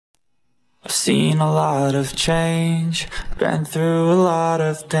I've seen a lot of change, been through a lot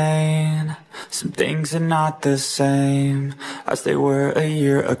of pain. Some things are not the same as they were a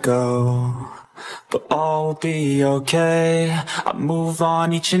year ago, but all will be okay. I move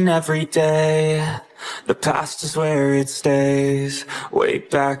on each and every day. The past is where it stays, way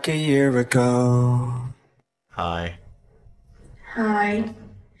back a year ago. Hi. Hi.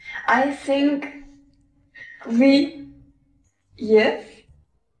 I think we... Yes?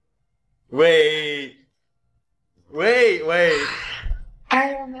 Wait. I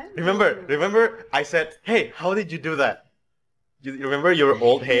remember. Remember? I said, hey, how did you do that? You remember your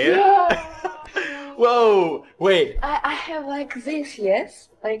old hair? Yeah. Whoa, wait. I have like this, yes?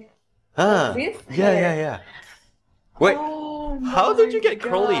 Like Huh. this Yeah. hair. Wait, Oh how did you my get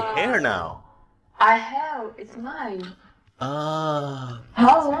curly God. hair now? I have. It's mine. Ah.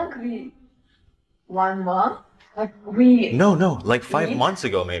 How long we? 1 month? Like we... No, like 5 We? months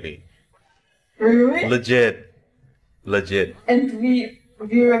ago maybe. Really? Legit. And we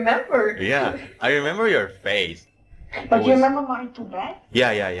remember. Yeah, I remember your face. But It you was- remember my two bags? Yeah.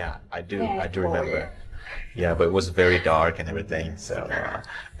 I do Yeah, remember. Yeah, but it was very dark and everything. So,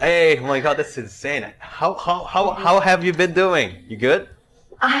 hey, oh my God, that's insane. How have you been doing? You good?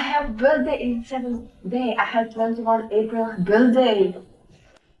 I have birthday in 7th day. I have 21 April birthday.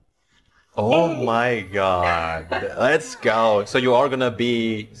 Oh my God, let's go. So you are gonna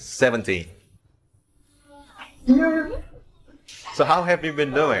be 17. You... So how have you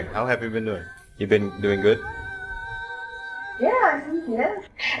been doing? You been doing good? Yeah, I think yes.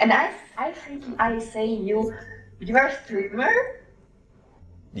 And I think I say you are a streamer,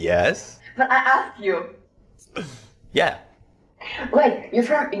 Yes. but I asked you. Yeah. Wait, you're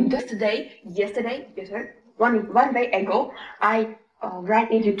from Indus today? Yesterday? One day ago, I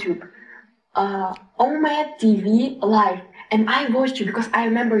write in YouTube. On my TV live, and I watched you because I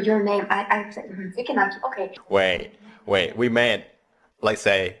remember your name. I said Fiki Naki. Okay. Wait. We met, let's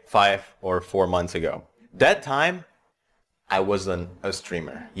say, 5 or 4 months ago. That time, I wasn't a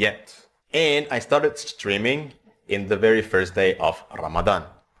streamer yet. And I started streaming in the very first day of Ramadan.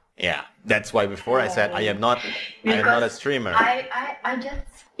 Yeah, that's why before I said I am not a streamer. I just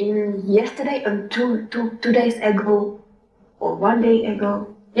in yesterday and two days ago or 1 day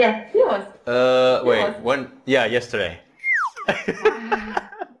ago. Yeah, he was. Wait, when? Yeah, yesterday.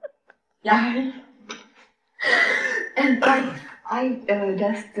 Yeah. And I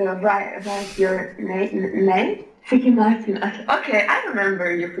just write your name. Fiki Naki. Okay, I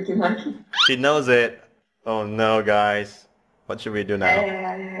remember you, Fiki Naki. She knows it. Oh no, guys. What should we do now?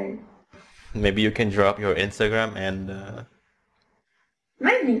 Maybe you can drop your Instagram and...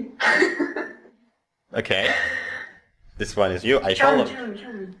 Maybe. Okay. This one is you. I Show followed.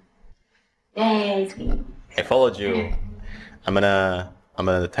 me. Yeah, it's me. I followed you. I'm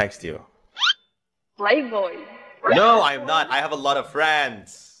gonna text you. Playboy. No, I'm not. I have a lot of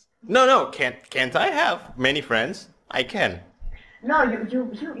friends. No. Can't I have many friends? I can. No, you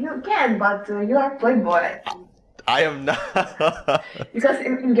can, but you are playboy. I am not. Because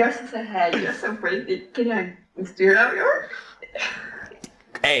in girls say, hey, you're so pretty. Can I steal your?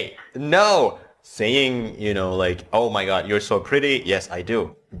 Hey, no. Saying, like, oh my God, you're so pretty. Yes, I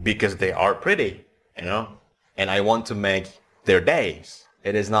do. Because they are pretty, And I want to make their days.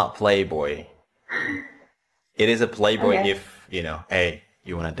 It is not playboy. It is a playboy Okay. if, hey,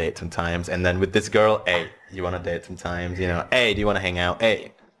 you want to date sometimes. And then with this girl, hey, you want to date sometimes, hey, do you want to hang out?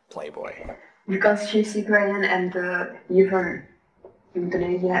 Hey, playboy. Because she's Ukrainian and you from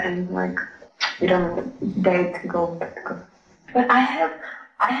Indonesia and like you don't date go. But I have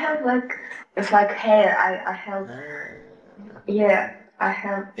like it's like hair. I have yeah. I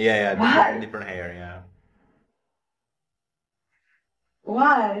have. Yeah, Why? different hair, yeah.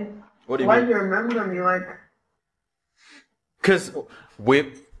 Why? What do you Why mean? do you remember me like? Because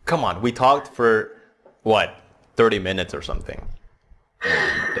come on, we talked for, what, 30 minutes or something.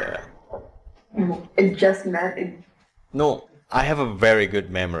 And, It just meant it. no, I have a very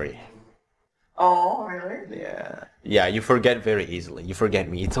good memory. Oh, really? Yeah, you forget very easily. You forget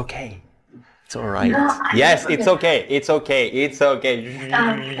me. It's okay. It's all right. No, I Yes, never it's forget. okay. It's okay. It's okay.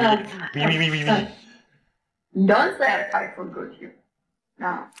 Stop. Don't say I forgot you.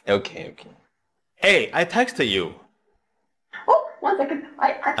 No. Okay. Hey, I texted you. Oh, 1 second.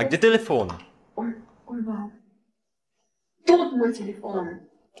 Di telephone. Ой, wow. Тут мой телефон.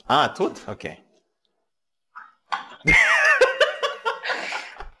 Ah, тут? Okay.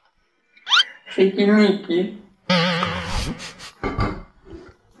 Fiki Niki.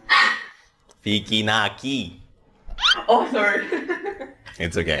 Fiki Naki. Oh, sorry.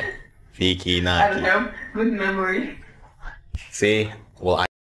 It's okay. Fiki I don't Naki. have good memory. See? Well,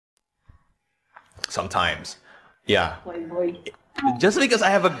 sometimes. Yeah. Playboy. Just because I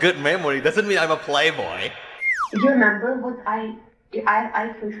have a good memory doesn't mean I'm a playboy. Do you remember what I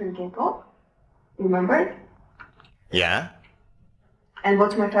first in K-pop? You remember it? Yeah. And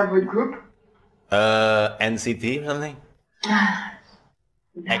what's my favorite group? NCT or something?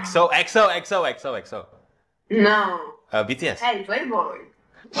 EXO. No. BTS. Hey, Playboy.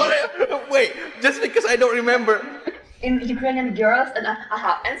 Wait, just because I don't remember. In Ukrainian girls and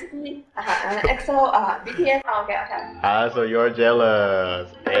NCT, EXO, BTS. Okay. So you're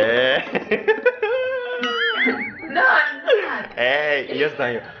jealous. No, I'm not. Я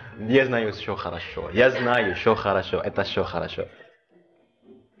знаю. Я знаю, что хорошо. Я знаю, что хорошо. Это что хорошо.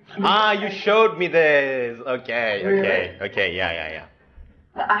 You showed me this. Okay. Yeah.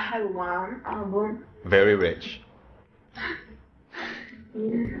 I have one album. Very rich.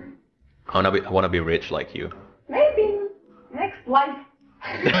 I wanna be rich like you. Maybe next life.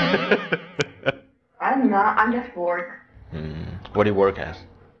 I'm not. I'm just bored. What do you work as?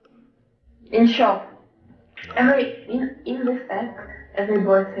 In shop. In this app, every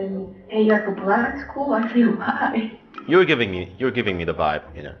boy say me, "Hey, you're popular at school." I say, "Why?" You're giving me the vibe,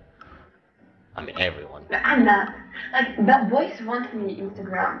 you know. I mean, everyone. I'm not. Like the boys want me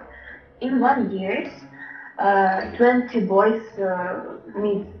Instagram. In 1 year, 20 boys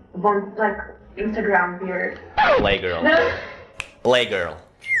want like Instagram here. Playgirl. No. Playgirl.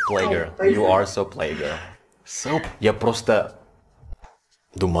 You are so playgirl. Я просто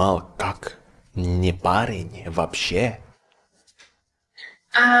думал, как не парень вообще.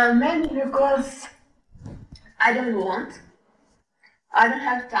 Maybe because I don't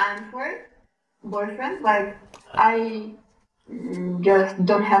have time for it. Boyfriend, like I just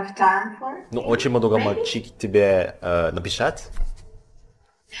don't have time for it. Ну, очень много мальчик тебе напишат.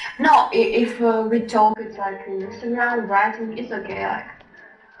 No, if we talk, it's like Instagram, writing, it's okay, like,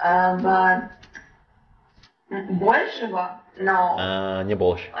 but большего, no. Не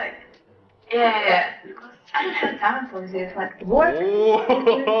больше. Like, yeah, because I don't have time for this, like, work.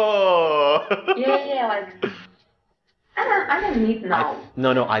 Yeah, like, I don't need now.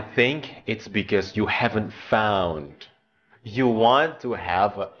 No, I think it's because you haven't found. You want to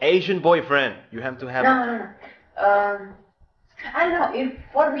have an Asian boyfriend. You have to have. No. I don't know, if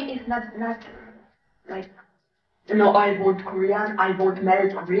for me it's not like, no, I want Korean, I want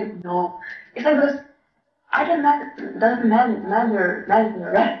married Korean, no. It's like this, doesn't matter.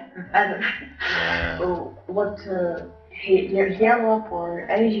 What, Europe or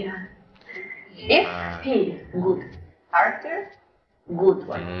Asia. If he is good character, good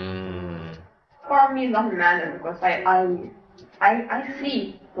one. For me it doesn't matter because I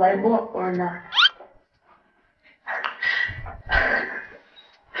see Playboy or not.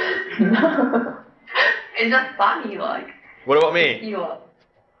 No, it's just funny. Like, What about me?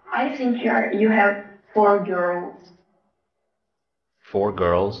 I think you have 4 girls. 4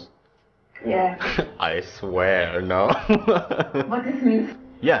 girls? Yeah. I swear, no. What this means?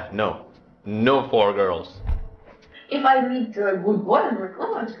 Yeah, no 4 girls. If I meet a good boy, I'm like,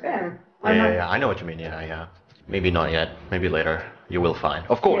 oh, it's fair. Yeah, I know what you mean. Yeah. Maybe not yet. Maybe later. You will find.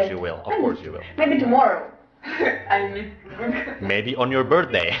 Of course you will. Of course you will. Maybe tomorrow. I meet. Maybe on your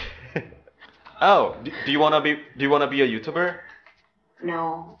birthday. Oh, do you wanna be a YouTuber?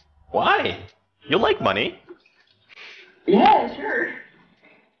 No. Why? You like money? Yeah, sure.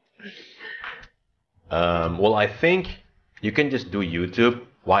 Well, I think you can just do YouTube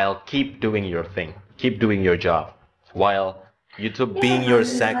while keep doing your thing. Keep doing your job. While YouTube being your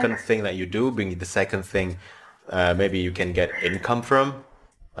second thing that you do, being the second thing maybe you can get income from.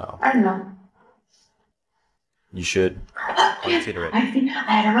 I don't know. You should consider it.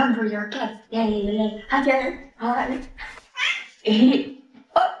 I remember your cat. Yeah.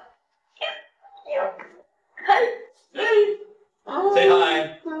 Hi. Hi. Oh, Say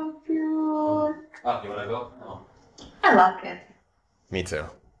hi. so cute. Oh, you wanna go? Oh. I love cats. Me too.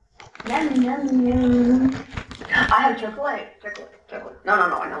 Yum. I have chocolate. No,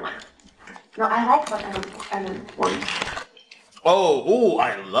 I don't like it. No, I like, but I don't want. Oh,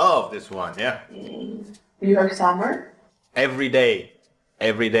 I love this one. Yeah. You have summer? Every day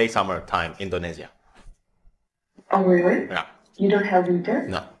summertime, Indonesia. Oh, really? Yeah. You don't have winter?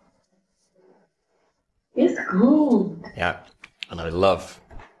 No. It's good. Yeah. And I love.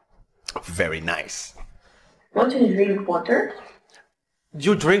 Very nice. Want to drink water?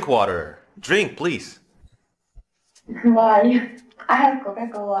 You drink water. Drink, please. Why? I have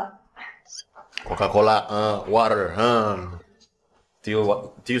Coca-Cola. Coca-Cola, water. Do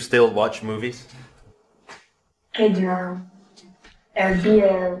you still watch movies? K-drama.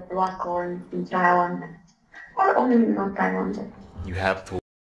 Beer, popcorn in Thailand. Or only not Thailand. You have to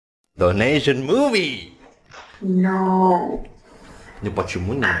Donation movie. No. Ну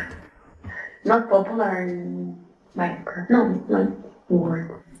почему нет? Not popular in my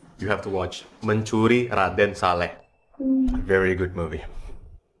world. You have to watch Mencuri Raden Saleh. Very good movie.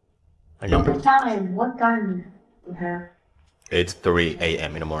 What time you have? It's 3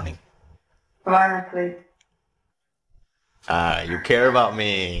 a.m. in the morning. Honestly. You care about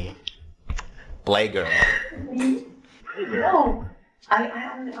me. Playgirl. No. I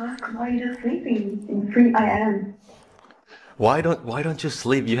only ask why you're sleeping in 3 a.m. Why don't you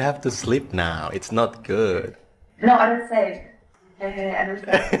sleep? You have to sleep now. It's not good. No, I don't say. I don't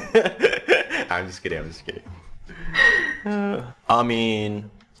say. I'm just kidding. I mean,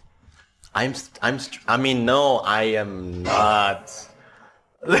 no, I am not.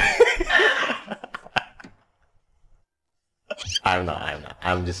 I'm not.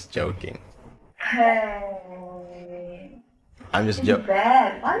 I'm just joking. Hey. I'm just It's joking.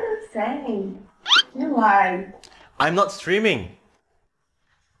 bad. Why don't say? You lie. I'm not streaming.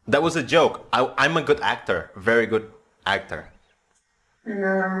 That was a joke. I'm a good actor. Very good actor.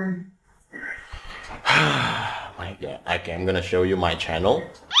 No. Okay, I'm gonna show you my channel.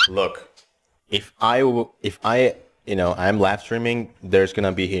 Look, if I'm live streaming, there's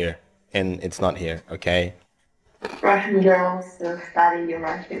gonna be here, and it's not here. Okay. Russian girls study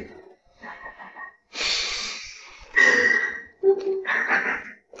Russian.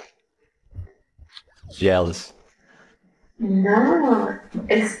 Jealous. No,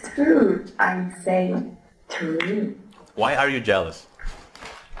 it's true. I'm saying true. Why are you jealous?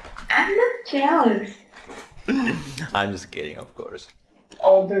 I'm not jealous. I'm just kidding, of course.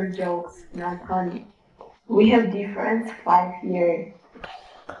 Older jokes, not funny. We have difference 5 years.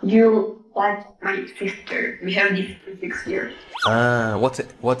 You like my sister. We have difference 6 years. What's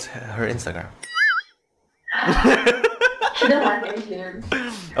her Instagram? She don't like Asian.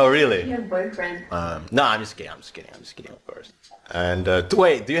 Oh, really? She has boyfriend. No, I'm just kidding, of course. And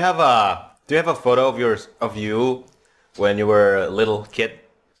wait, do you have a photo of you when you were a little kid?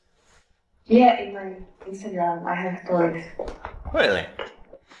 Yeah, in my Instagram I have stories. Really?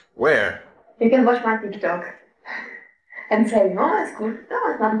 Where? You can watch my TikTok and say, no, it's good. No,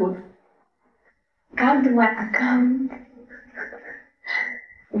 it's not good. Come to my account,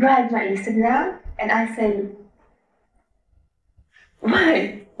 write my Instagram, and I say,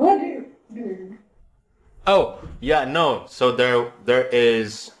 why? What do you do? Oh, yeah, no. So there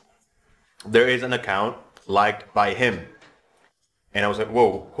is an account liked by him. And I was like,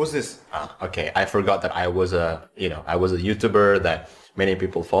 whoa, who's this? Okay, I forgot that I was a YouTuber, that many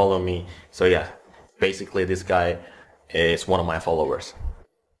people follow me. So yeah, basically this guy is one of my followers.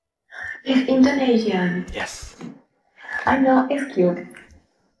 He's Indonesian. Yes. I know, it's cute.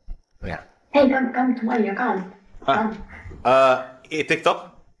 Yeah. Hey, come to my account. Come.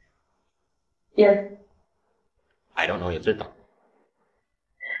 TikTok? Yes. I don't know your TikTok.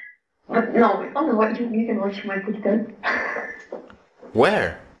 But no, only what you can watch my TikTok.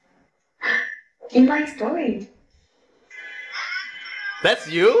 Where? In my story. That's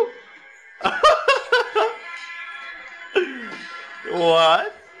you?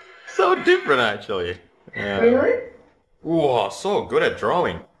 What? So different, actually. Yeah. Really? Wow, so good at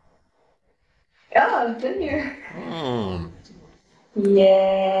drawing. Oh, then you. Hmm.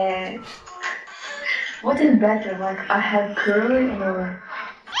 Yeah. What is better? Like I have curly or?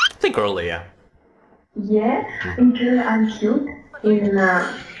 I think early, yeah. Yeah, in curly I'm cute. In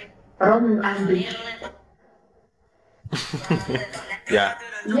Roman I'm bitch. Yeah.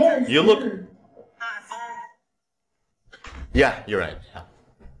 Yes. You look. true. Yeah, you're right.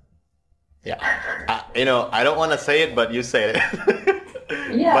 Yeah. I don't want to say it, but you say it.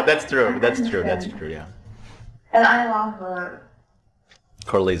 Yeah. But that's true. I That's true. understand. That's true. Yeah. And I love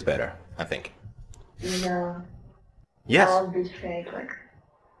Curly is better, I think. I Yes. love bitch fake like.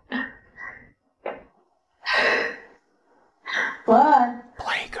 What?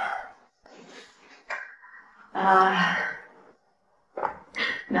 Play girl.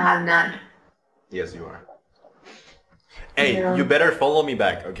 No, I'm not. Yes, you are. Hey, Yeah. you better follow me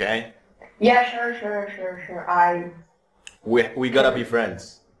back, okay? Yeah, sure. We gotta be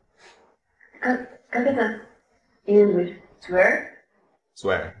friends. Kan kita English swear?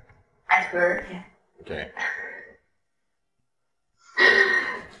 Swear. I swear. Yeah. Okay.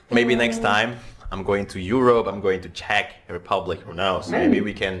 Maybe next time I'm going to Europe. I'm going to Czech Republic. Who knows? Maybe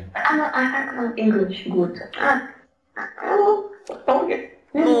we can. I'm English good. Okay.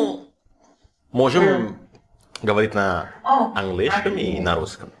 Можем говорить на английском и на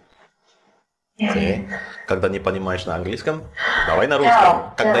русском. Окей. Когда не понимаешь на английском, давай на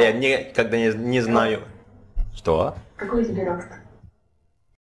русском. Когда я не знаю. Что? Какой тебе рост?